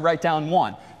first, so I write down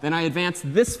 1. Then I advance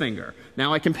this finger.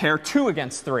 Now I compare 2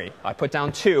 against 3. I put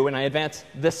down 2, and I advance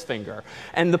this finger.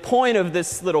 And the point of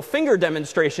this little finger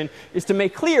demonstration is to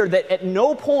make clear that at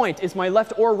no point is my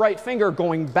left or right finger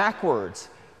going backwards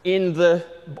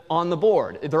on the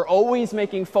board. They're always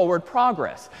making forward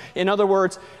progress. In other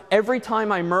words, every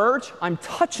time I merge, I'm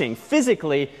touching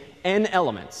physically n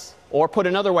elements. Or put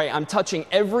another way, I'm touching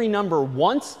every number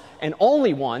once and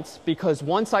only once, because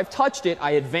once I've touched it,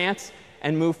 I advance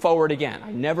and move forward again.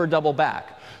 I never double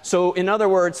back. So in other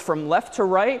words, from left to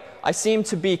right, I seem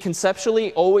to be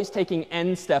conceptually always taking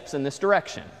n steps in this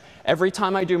direction. Every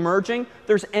time I do merging,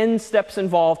 there's n steps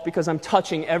involved because I'm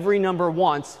touching every number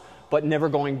once, but never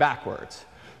going backwards.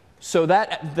 So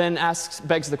that then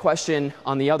begs the question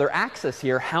on the other axis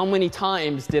here, how many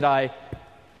times did I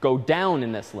go down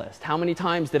in this list? How many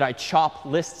times did I chop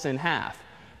lists in half?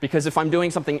 Because if I'm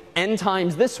doing something n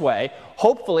times this way,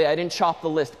 hopefully I didn't chop the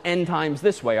list n times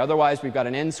this way. Otherwise, we've got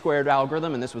an n squared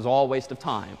algorithm, and this was all a waste of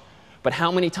time. But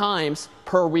how many times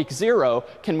per week 0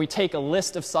 can we take a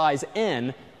list of size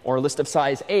n, or a list of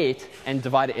size 8, and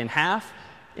divide it in half,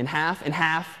 in half, in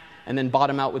half, and then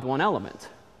bottom out with 1 element?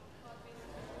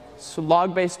 So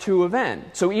log base 2 of n.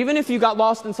 So even if you got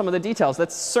lost in some of the details,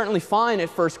 that's certainly fine at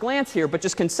first glance here. But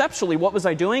just conceptually, what was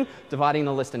I doing? Dividing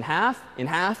the list in half, in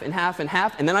half, in half, in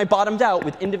half. And then I bottomed out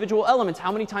with individual elements.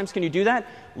 How many times can you do that?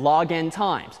 Log n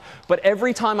times. But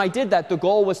every time I did that, the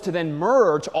goal was to then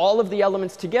merge all of the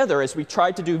elements together, as we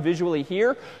tried to do visually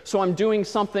here. So I'm doing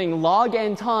something log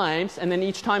n times. And then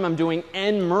each time I'm doing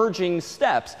n merging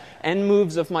steps, n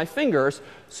moves of my fingers.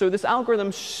 So this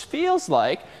algorithm feels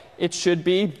like it should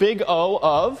be big O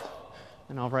of,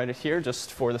 and I'll write it here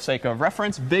just for the sake of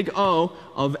reference, big O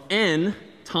of n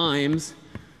times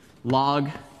log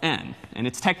n. And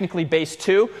it's technically base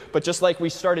 2, but just like we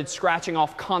started scratching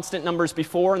off constant numbers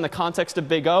before in the context of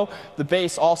big O, the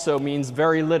base also means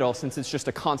very little since it's just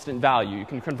a constant value. You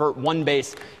can convert one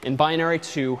base in binary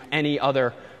to any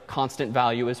other constant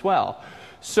value as well.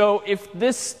 So if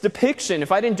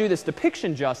I didn't do this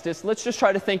depiction justice, let's just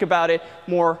try to think about it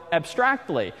more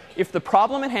abstractly. If the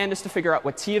problem at hand is to figure out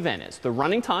what t of n is, the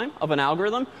running time of an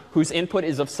algorithm whose input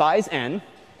is of size n,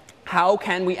 how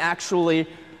can we actually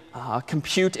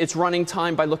compute its running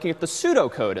time by looking at the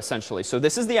pseudocode, essentially? So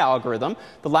this is the algorithm.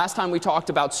 The last time we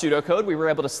talked about pseudocode, we were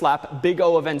able to slap big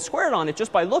O of n squared on it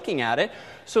just by looking at it.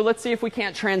 So let's see if we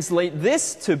can't translate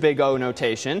this to big O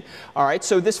notation. All right,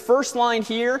 so this first line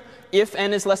here, if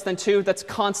n is less than 2, that's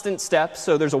constant steps.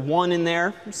 So there's a 1 in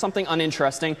there, something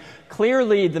uninteresting.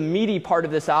 Clearly, the meaty part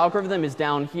of this algorithm is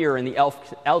down here in the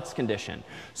else condition.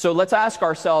 So let's ask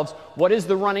ourselves, what is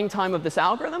the running time of this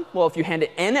algorithm? Well, if you hand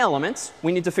it n elements,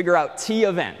 we need to figure out t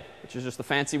of n, which is just a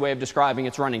fancy way of describing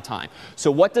its running time.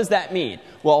 So what does that mean?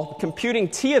 Well, computing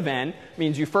t of n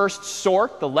means you first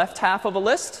sort the left half of a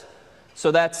list.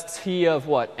 So that's t of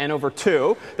what? N over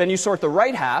 2. Then you sort the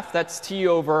right half. That's t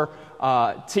of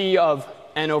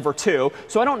n over 2.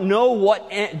 So I don't know what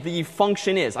the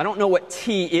function is. I don't know what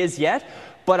t is yet.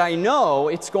 But I know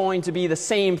it's going to be the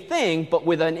same thing, but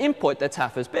with an input that's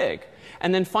half as big.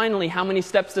 And then finally, how many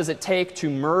steps does it take to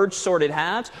merge sorted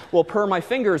halves? Well, per my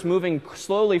fingers moving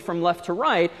slowly from left to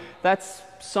right, that's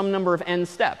some number of n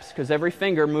steps, because every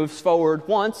finger moves forward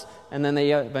once, and then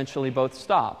they eventually both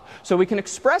stop. So we can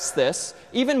express this,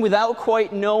 even without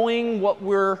quite knowing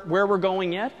where we're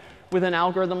going yet, with an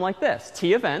algorithm like this.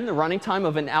 T of n, the running time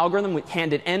of an algorithm with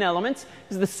handed n elements,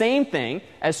 is the same thing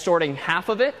as sorting half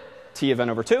of it, t of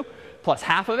n over 2, plus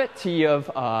half of it, t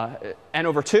of n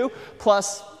over 2,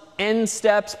 plus n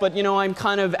steps. But you know, I'm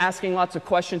kind of asking lots of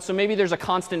questions, so maybe there's a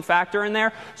constant factor in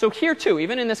there. So here too,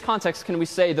 even in this context, can we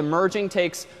say the merging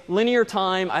takes linear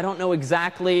time? I don't know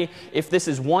exactly if this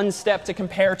is 1 step to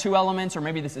compare 2 elements, or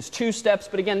maybe this is 2 steps.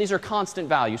 But again, these are constant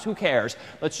values. Who cares?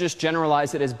 Let's just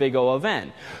generalize it as big O of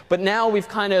n. But now we've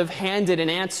kind of turned in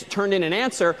an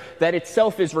answer that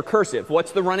itself is recursive.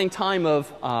 What's the running time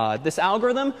of this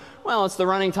algorithm? Well, it's the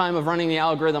running time of running the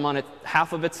algorithm on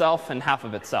half of itself and half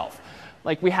of itself.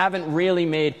 Like, we haven't really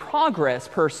made progress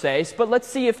per se, but let's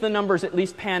see if the numbers at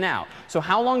least pan out. So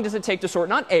how long does it take to sort,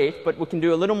 not 8, but we can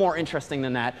do a little more interesting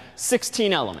than that,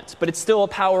 16 elements. But it's still a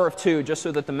power of 2, just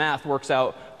so that the math works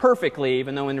out perfectly,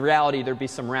 even though in reality there'd be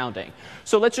some rounding.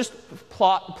 So let's just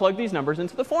plug these numbers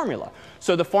into the formula.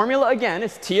 So the formula, again,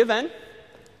 is t of n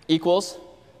equals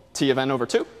t of n over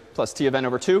 2 plus t of n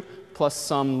over 2 plus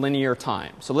some linear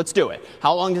time. So let's do it.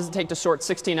 How long does it take to sort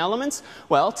 16 elements?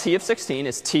 Well, t of 16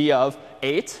 is t of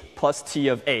 8 plus t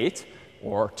of 8,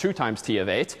 or 2 times t of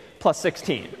 8, plus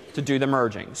 16 to do the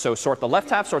merging. So sort the left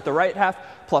half, sort the right half,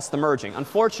 plus the merging.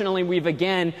 Unfortunately, we've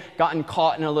again gotten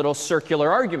caught in a little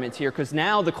circular argument here, because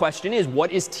now the question is,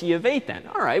 what is t of 8 then?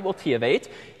 All right, well, t of 8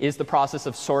 is the process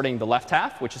of sorting the left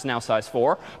half, which is now size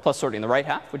 4, plus sorting the right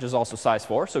half, which is also size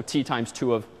 4. So t times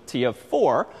 2 of t of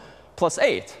 4 plus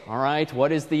 8. All right,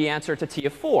 what is the answer to t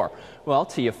of 4? Well,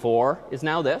 t of 4 is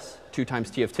now this, 2 times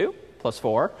t of 2 plus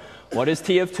 4. What is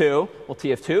t of 2? Well,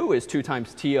 t of 2 is 2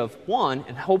 times t of 1.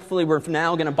 And hopefully we're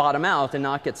now going to bottom out and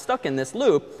not get stuck in this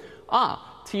loop.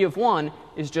 T of 1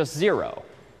 is just 0.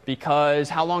 Because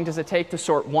how long does it take to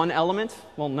sort 1 element?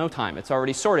 Well, no time. It's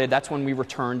already sorted. That's when we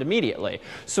returned immediately.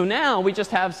 So now we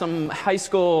just have some high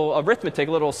school arithmetic,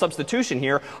 a little substitution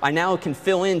here. I now can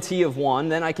fill in t of 1,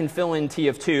 then I can fill in t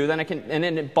of 2, then and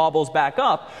then it bobbles back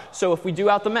up. So if we do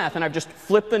out the math, and I've just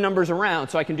flipped the numbers around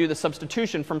so I can do the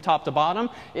substitution from top to bottom,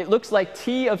 it looks like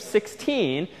t of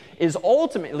 16 is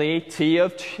ultimately t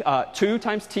of 2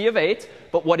 times t of 8.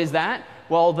 But what is that?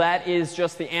 Well, that is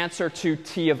just the answer to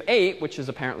t of 8, which is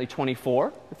apparently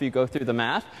 24, if you go through the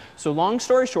math. So long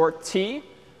story short, t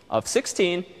of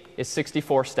 16 is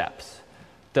 64 steps.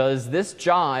 Does this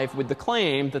jive with the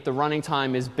claim that the running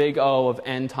time is big O of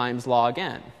n times log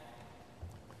n?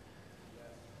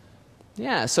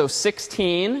 Yeah, so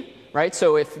 16, right?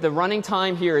 So if the running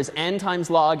time here is n times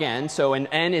log n, so an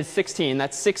n is 16,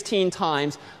 that's 16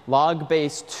 times log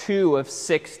base 2 of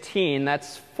 16,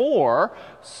 that's 4.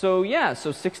 So yeah,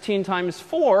 so 16 times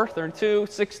 4, 32,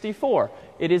 64.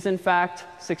 It is in fact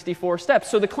 64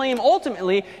 steps. So the claim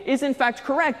ultimately is in fact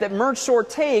correct, that merge sort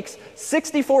takes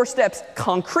 64 steps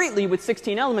concretely with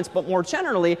 16 elements, but more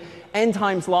generally, n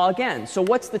times log n. So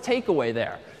what's the takeaway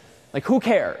there? Like, who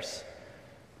cares?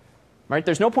 Right?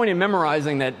 There's no point in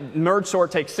memorizing that merge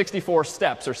sort takes 64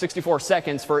 steps or 64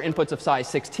 seconds for inputs of size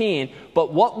 16.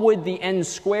 But what would the n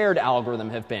squared algorithm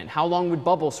have been? How long would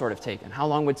bubble sort have taken? How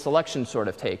long would selection sort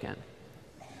have taken?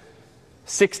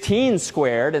 16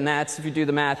 squared, and that's, if you do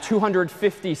the math,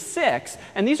 256.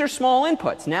 And these are small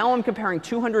inputs. Now I'm comparing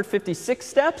 256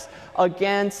 steps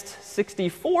against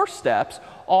 64 steps.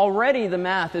 Already the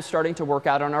math is starting to work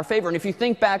out in our favor. And if you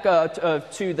think back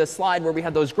to the slide where we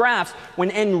had those graphs, when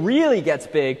n really gets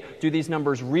big, do these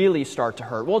numbers really start to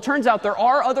hurt? Well, it turns out there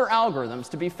are other algorithms,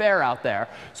 to be fair, out there.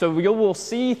 So you will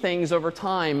see things over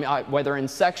time, whether in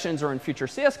sections or in future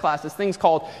CS classes, things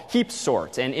called heap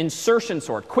sort and insertion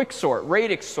sort, quick sort,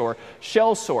 radix sort,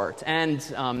 shell sort. And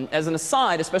as an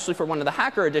aside, especially for one of the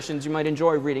hacker editions, you might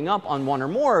enjoy reading up on one or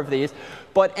more of these.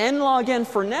 But n log n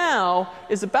for now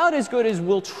is about as good as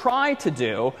we'll try to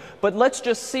do. But let's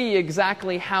just see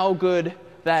exactly how good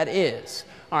that is.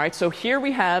 All right, so here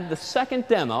we have the second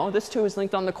demo. This too is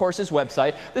linked on the course's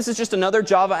website. This is just another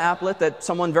Java applet that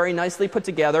someone very nicely put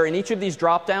together. And each of these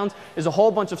drop-downs is a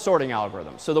whole bunch of sorting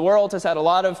algorithms. So the world has had a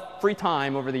lot of free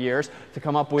time over the years to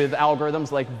come up with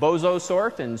algorithms like bozo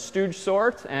sort and stooge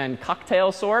sort and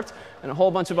cocktail sort and a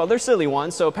whole bunch of other silly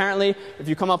ones. So apparently, if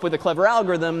you come up with a clever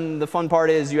algorithm, the fun part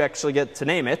is you actually get to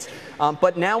name it.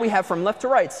 But now we have from left to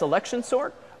right selection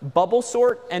sort, bubble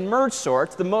sort, and merge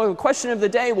sort. The question of the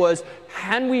day was,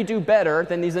 can we do better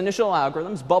than these initial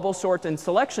algorithms, bubble sort and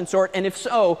selection sort? And if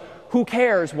so, who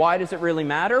cares? Why does it really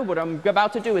matter? What I'm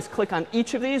about to do is click on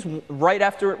each of these one right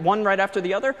after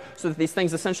the other, so that these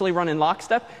things essentially run in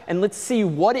lockstep. And let's see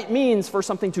what it means for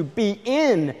something to be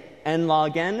in n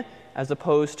log n as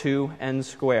opposed to n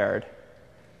squared.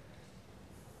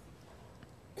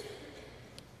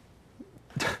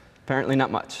 Apparently not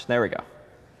much. There we go.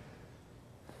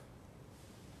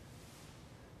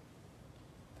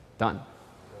 Done.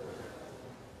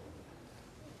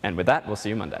 And with that, we'll see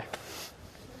you Monday.